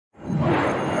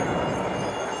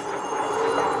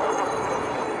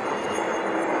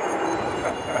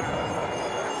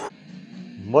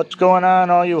What's going on,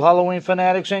 all you Halloween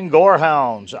fanatics and gore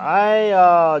hounds?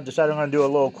 I decided I'm going to do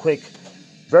a little quick,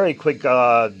 very quick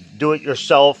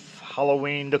do-it-yourself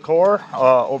Halloween decor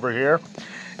over here.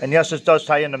 And yes, this does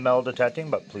tie into metal detecting,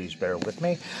 but please bear with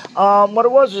me. What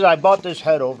it was is I bought this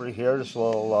head over here, this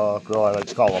little girl I like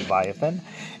to call Leviathan.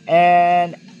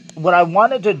 And what I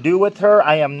wanted to do with her,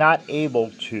 I am not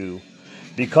able to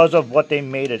because of what they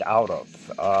made it out of.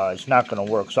 It's not going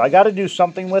to work. So I got to do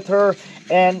something with her,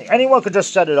 and anyone could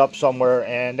just set it up somewhere,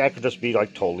 and that could just be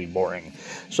like totally boring.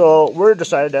 So we're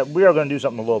decided that we are going to do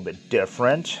something a little bit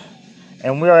different,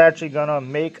 and we are actually going to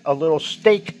make a little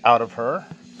stake out of her.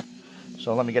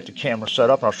 So let me get the camera set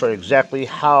up, and I'll show you exactly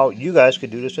how you guys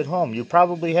could do this at home. You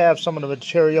probably have some of the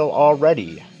material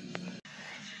already.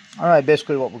 Alright,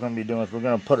 basically what we're going to be doing is we're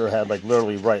going to put her head like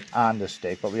literally right on the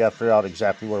stake, but we have to figure out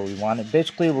exactly where we want it.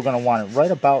 Basically, we're going to want it right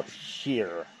about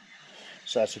here.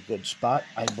 So that's a good spot,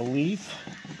 I believe.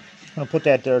 I'm going to put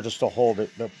that there just to hold it.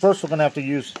 But first we're going to have to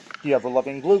use the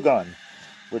ever-loving glue gun,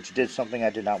 which did something I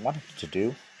did not want it to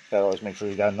do. Gotta always make sure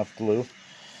you got enough glue.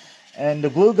 And the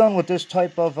glue gun with this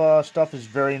type of stuff is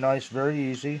very nice, very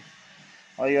easy.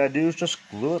 All you gotta do is just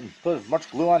glue it and put as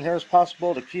much glue on here as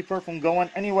possible to keep her from going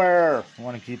anywhere. You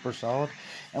want to keep her solid.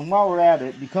 And while we're at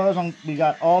it, because we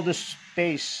got all this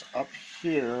space up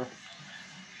here,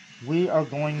 we are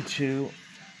going to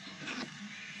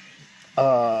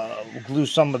glue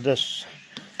some of this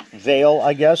veil,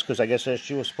 I guess, because I guess that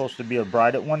she was supposed to be a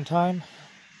bride at one time.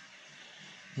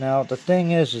 Now, the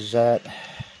thing is that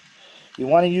you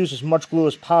want to use as much glue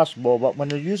as possible, but when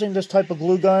you're using this type of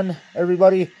glue gun,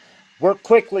 everybody, work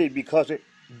quickly because it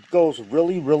goes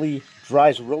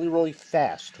dries really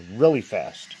fast,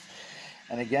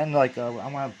 And again, like I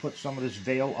want to put some of this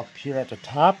veil up here at the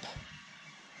top.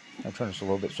 I'll turn this a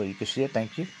little bit so you can see it.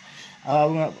 Thank you.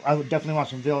 I would definitely want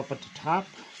some veil up at the top,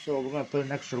 so we're going to put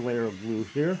an extra layer of glue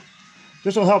here.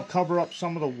 This will help cover up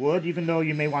some of the wood, even though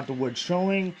you may want the wood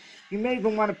showing. You may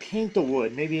even want to paint the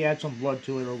wood, maybe add some blood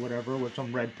to it or whatever with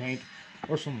some red paint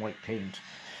or some white paint.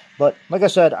 But like I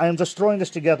said, I am just throwing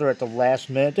this together at the last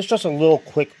minute. This is just a little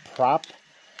quick prop.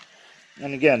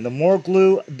 And again, the more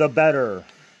glue, the better.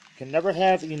 You can never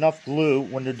have enough glue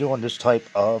when you're doing this type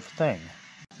of thing.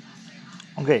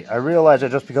 Okay, I realize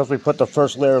that just because we put the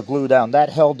first layer of glue down, that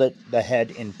held the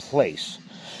head in place.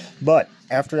 But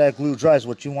after that glue dries,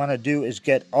 what you want to do is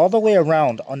get all the way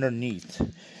around underneath.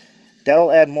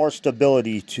 That'll add more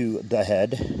stability to the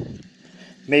head.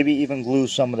 Maybe even glue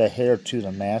some of the hair to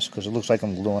the mask, because it looks like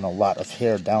I'm gluing a lot of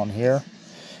hair down here.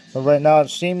 But right now it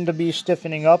seemed to be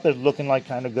stiffening up. It's looking like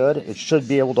kind of good. It should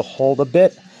be able to hold a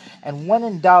bit. And when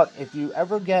in doubt, if you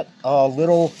ever get a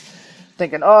little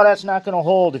thinking, oh, that's not going to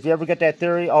hold, if you ever get that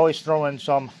theory, always throw in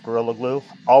some Gorilla Glue.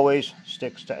 Always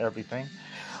sticks to everything.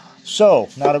 So,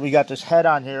 now that we got this head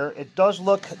on here, it does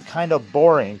look kind of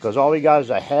boring, because all we got is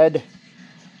a head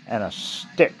and a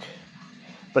stick.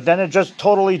 But then it just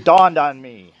totally dawned on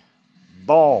me.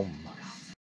 Boom.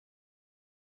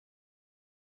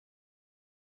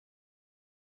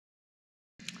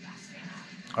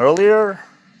 Earlier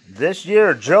this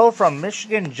year, Joe from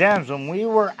Michigan Gems, when we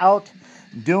were out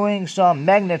doing some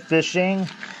magnet fishing,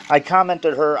 I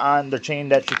commented her on the chain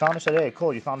that she found. I said, hey,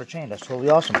 cool, you found a chain. That's totally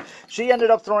awesome. She ended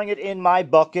up throwing it in my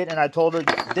bucket, and I told her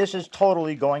this is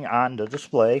totally going on the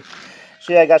display.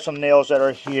 See, I got some nails that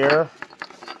are here.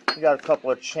 We got a couple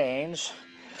of chains.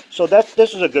 So this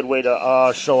is a good way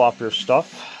to show off your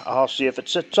stuff. I'll see if it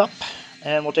sits up,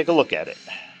 and we'll take a look at it.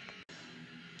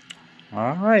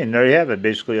 Alright, and there you have it.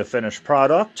 Basically a finished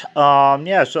product.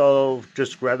 Yeah, so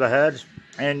just grab the head,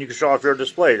 and you can show off your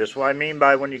display. That's what I mean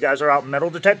by when you guys are out metal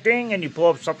detecting, and you pull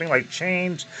up something like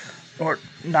chains, or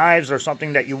knives, or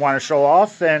something that you want to show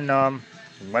off, and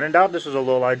when in doubt, this is a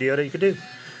little idea that you could do.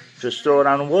 Just throw it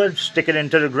on the wood, stick it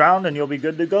into the ground, and you'll be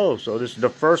good to go. So this is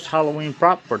the first Halloween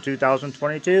prop for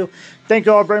 2022. Thank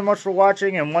you all very much for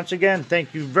watching. And once again,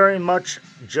 thank you very much,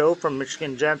 Joe from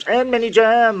Michigan Gems and Mini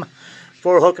Jam,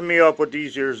 for hooking me up with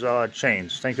these year's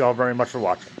chains. Thank you all very much for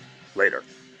watching. Later.